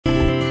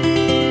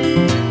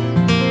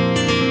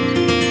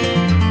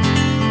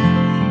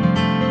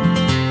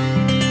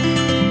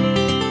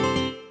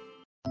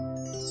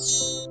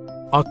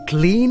A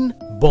clean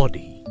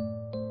body.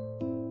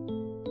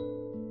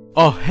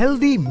 A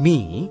healthy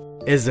me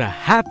is a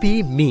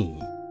happy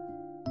me.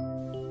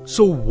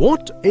 So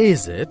what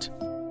is it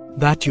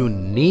that you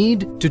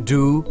need to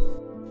do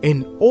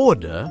in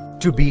order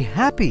to be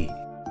happy?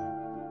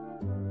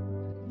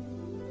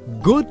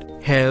 Good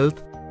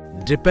health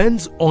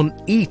depends on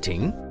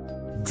eating,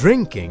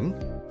 drinking,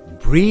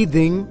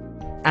 breathing,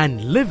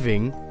 and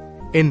living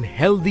in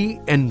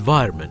healthy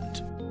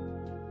environment.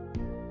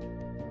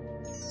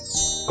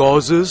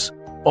 Causes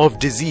of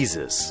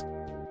diseases.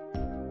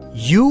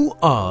 You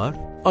are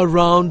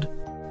around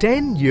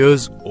 10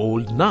 years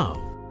old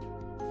now.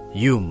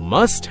 You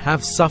must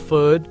have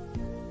suffered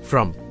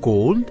from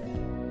cold,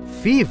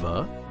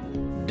 fever,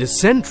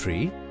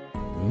 dysentery,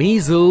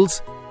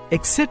 measles,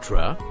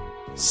 etc.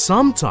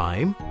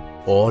 sometime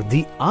or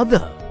the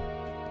other.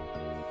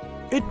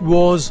 It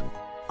was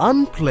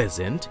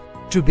unpleasant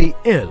to be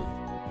ill,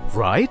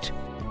 right?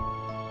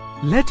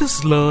 Let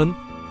us learn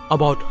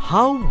about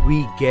how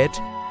we get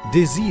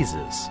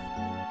diseases.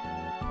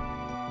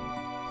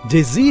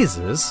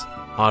 Diseases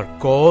are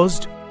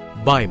caused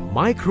by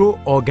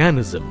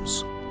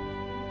microorganisms.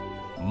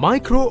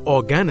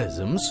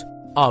 Microorganisms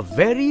are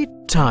very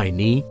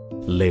tiny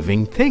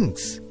living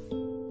things.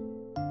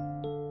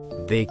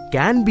 They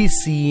can be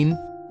seen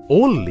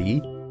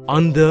only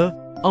under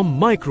a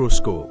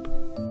microscope.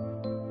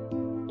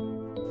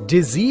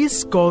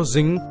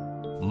 Disease-causing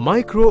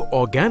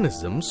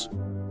microorganisms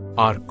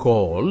are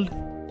called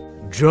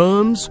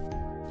germs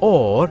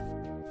or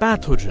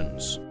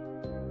pathogens.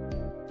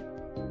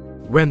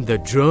 When the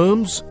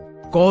germs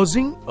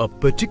causing a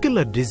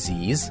particular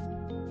disease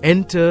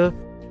enter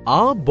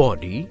our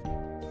body,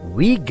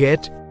 we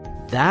get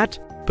that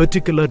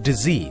particular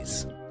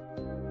disease.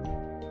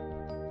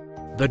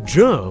 The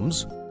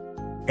germs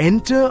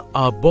enter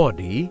our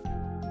body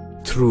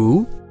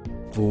through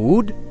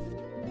food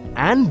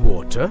and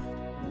water,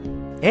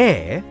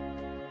 air,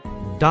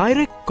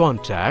 direct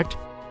contact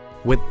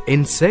with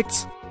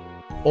insects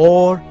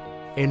or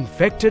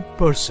infected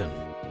person.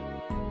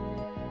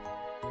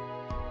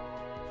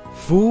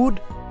 Food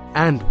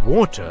and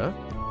water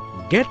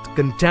get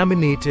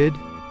contaminated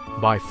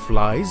by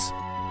flies,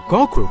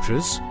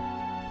 cockroaches,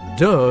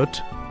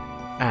 dirt,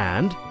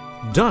 and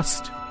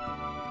dust.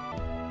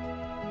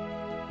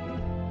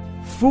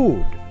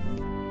 Food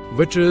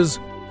which is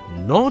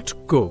not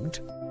cooked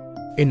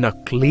in a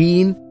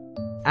clean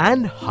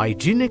and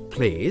hygienic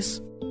place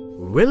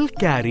will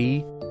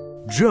carry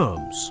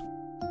germs.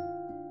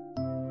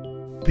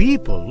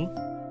 People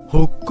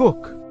who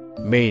cook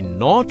may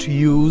not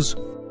use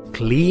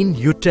clean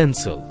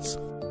utensils.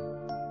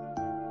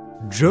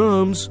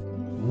 Germs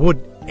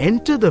would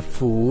enter the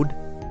food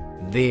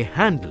they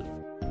handle.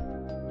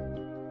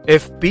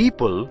 If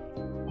people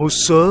who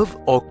serve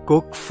or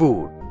cook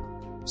food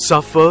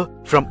suffer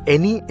from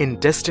any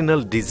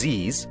intestinal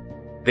disease,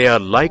 they are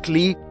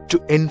likely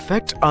to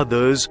infect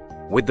others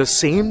with the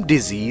same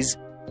disease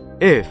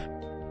if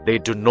they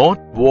do not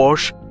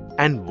wash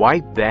and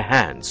wipe their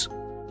hands,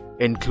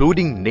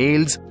 including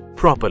nails,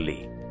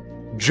 properly.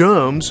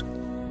 Germs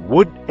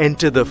would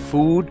enter the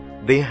food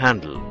they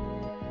handle.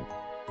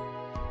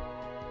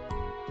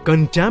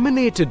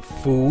 Contaminated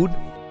food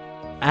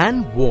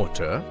and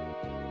water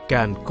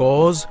can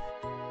cause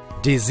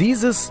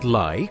diseases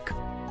like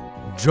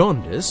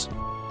jaundice,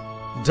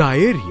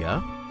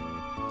 diarrhea,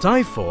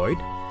 typhoid,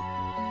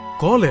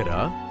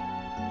 cholera,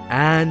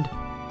 and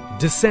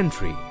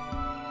dysentery.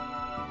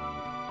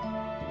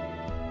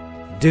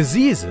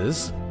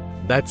 Diseases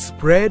that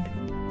spread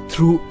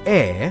through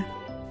air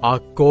are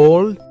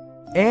called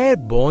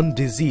airborne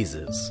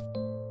diseases.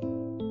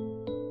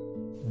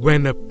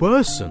 When a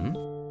person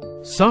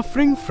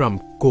suffering from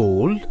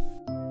cold,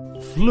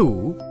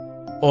 flu,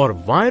 or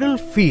viral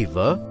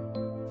fever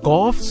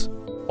coughs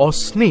or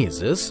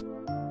sneezes,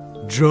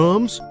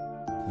 germs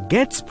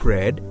get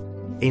spread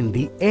in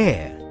the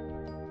air.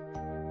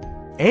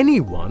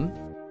 Anyone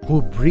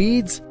who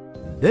breathes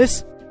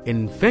this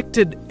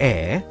infected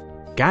air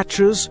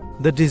catches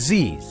the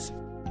disease.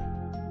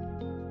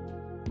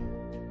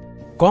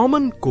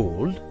 Common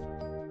cold,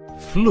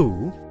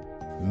 flu,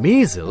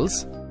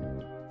 measles,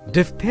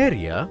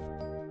 diphtheria,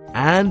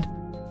 and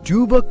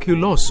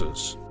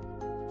tuberculosis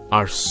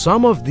are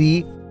some of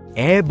the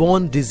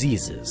airborne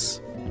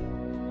diseases.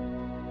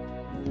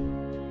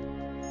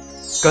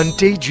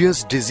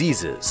 Contagious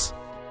diseases.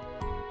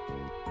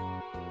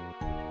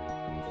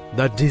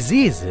 The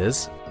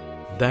diseases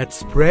that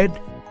spread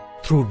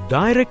through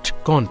direct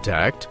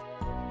contact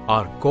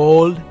are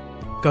called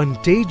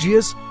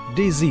contagious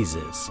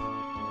diseases.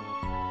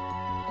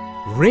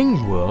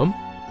 Ringworm,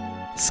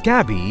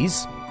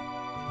 scabies,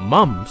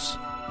 mumps,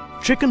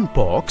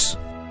 chickenpox,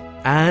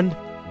 and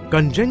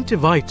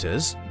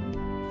conjunctivitis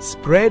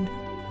spread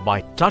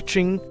by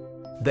touching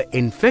the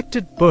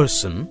infected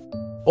person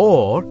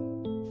or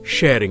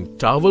sharing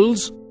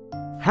towels,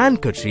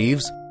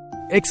 handkerchiefs,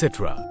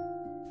 etc.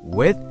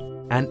 with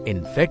an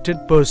infected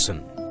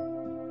person.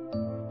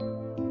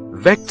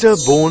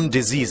 Vector-borne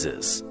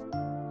diseases.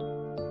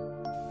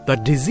 The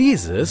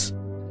diseases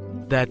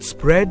that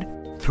spread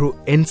through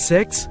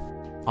insects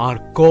are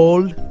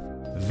called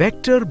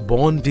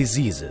vector-borne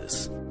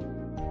diseases.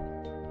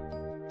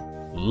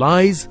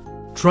 Lice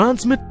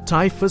transmit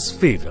typhus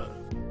fever.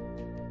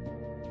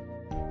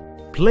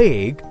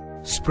 Plague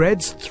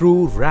spreads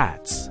through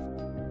rats.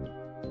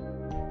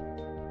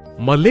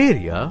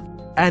 Malaria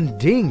and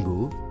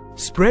dengue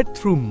spread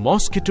through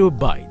mosquito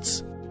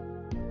bites.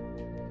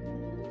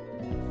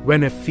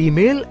 When a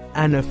female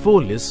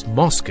Anopheles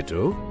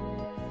mosquito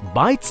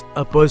bites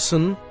a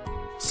person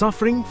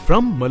suffering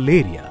from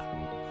malaria,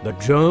 the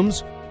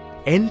germs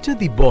enter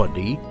the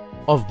body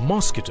of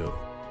mosquito.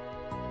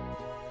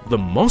 The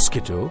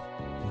mosquito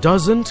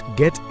doesn't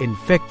get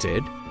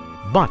infected,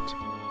 but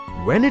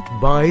when it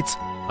bites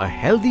a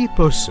healthy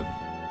person,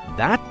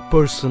 that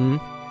person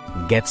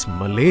gets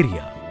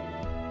malaria.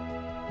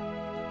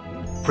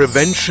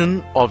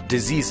 Prevention of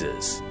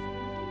diseases.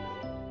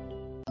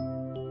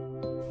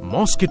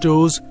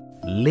 Mosquitoes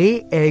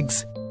lay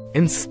eggs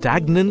in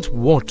stagnant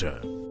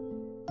water.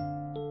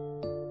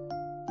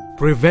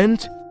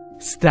 Prevent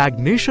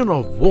stagnation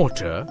of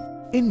water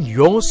in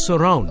your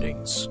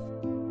surroundings.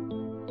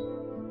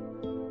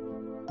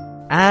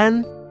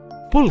 Anne,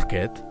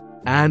 Pulkit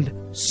and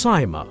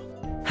Saima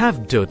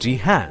have dirty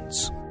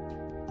hands.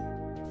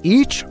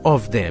 Each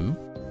of them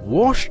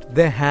washed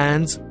their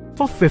hands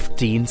for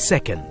 15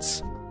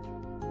 seconds.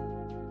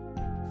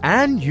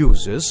 Anne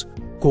uses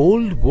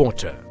cold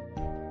water.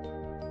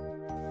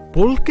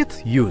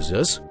 Pulkit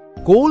uses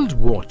cold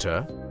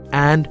water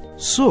and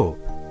soap.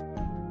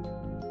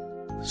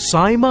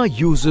 Saima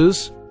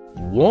uses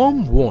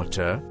warm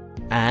water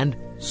and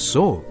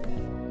soap.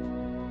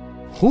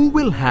 Who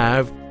will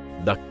have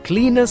the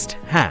cleanest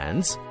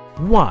hands?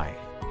 Why?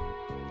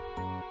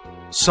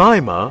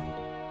 Saima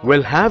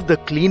will have the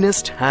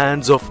cleanest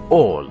hands of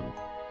all,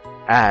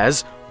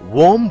 as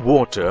warm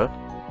water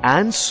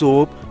and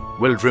soap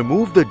will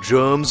remove the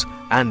germs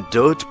and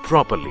dirt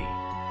properly.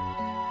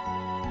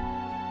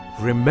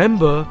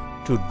 Remember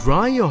to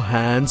dry your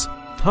hands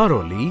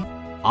thoroughly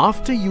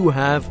after you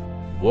have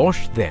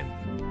washed them.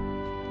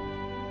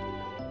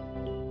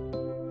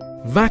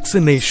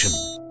 Vaccination.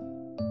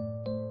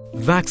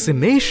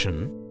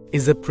 Vaccination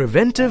is a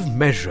preventive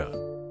measure.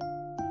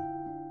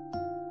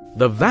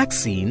 The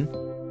vaccine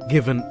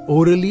given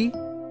orally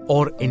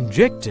or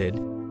injected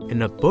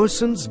in a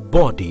person's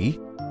body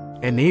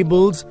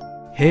enables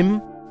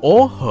him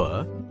or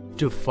her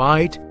to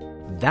fight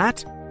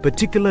that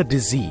particular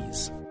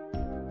disease.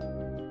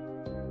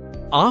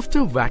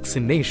 After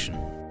vaccination,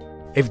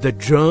 if the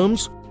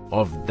germs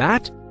of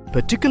that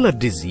particular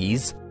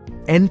disease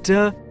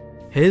enter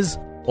his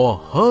or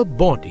her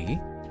body,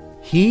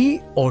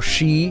 he or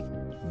she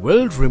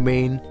will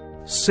remain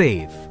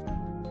safe.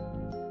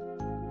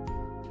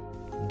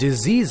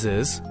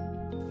 Diseases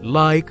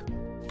like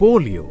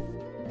polio,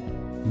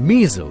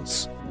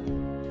 measles,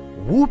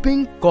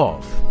 whooping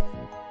cough,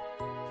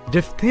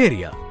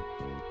 diphtheria,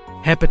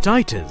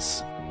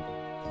 hepatitis,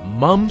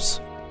 mumps,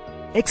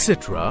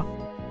 etc.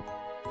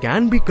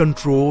 can be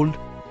controlled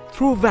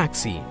through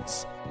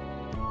vaccines.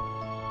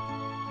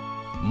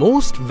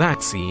 Most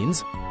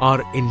vaccines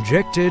are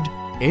injected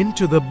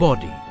into the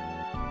body.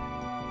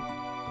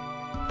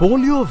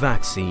 Polio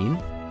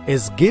vaccine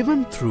is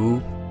given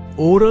through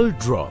oral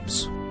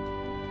drops.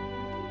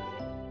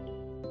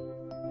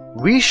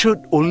 We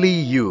should only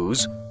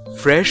use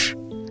fresh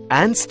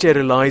and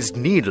sterilized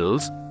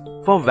needles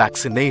for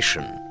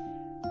vaccination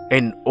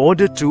in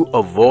order to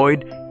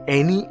avoid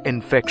any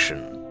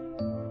infection.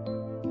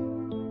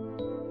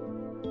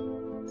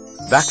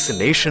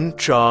 Vaccination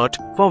chart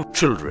for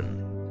children.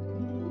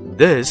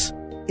 This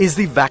is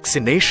the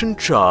vaccination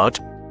chart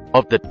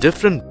of the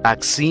different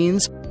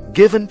vaccines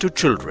given to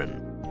children.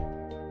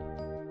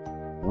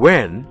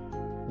 When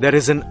there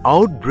is an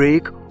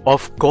outbreak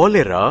of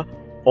cholera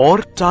or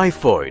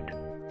typhoid,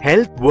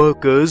 health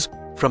workers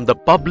from the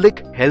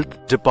public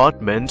health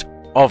department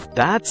of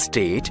that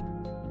state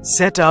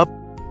set up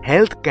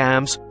health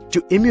camps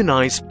to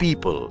immunize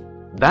people,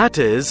 that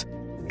is,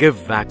 give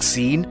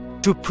vaccine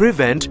to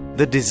prevent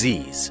the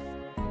disease.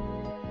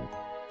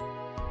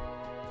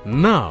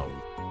 Now,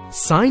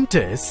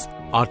 scientists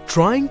are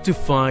trying to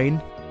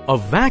find a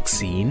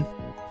vaccine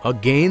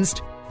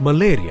against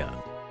malaria.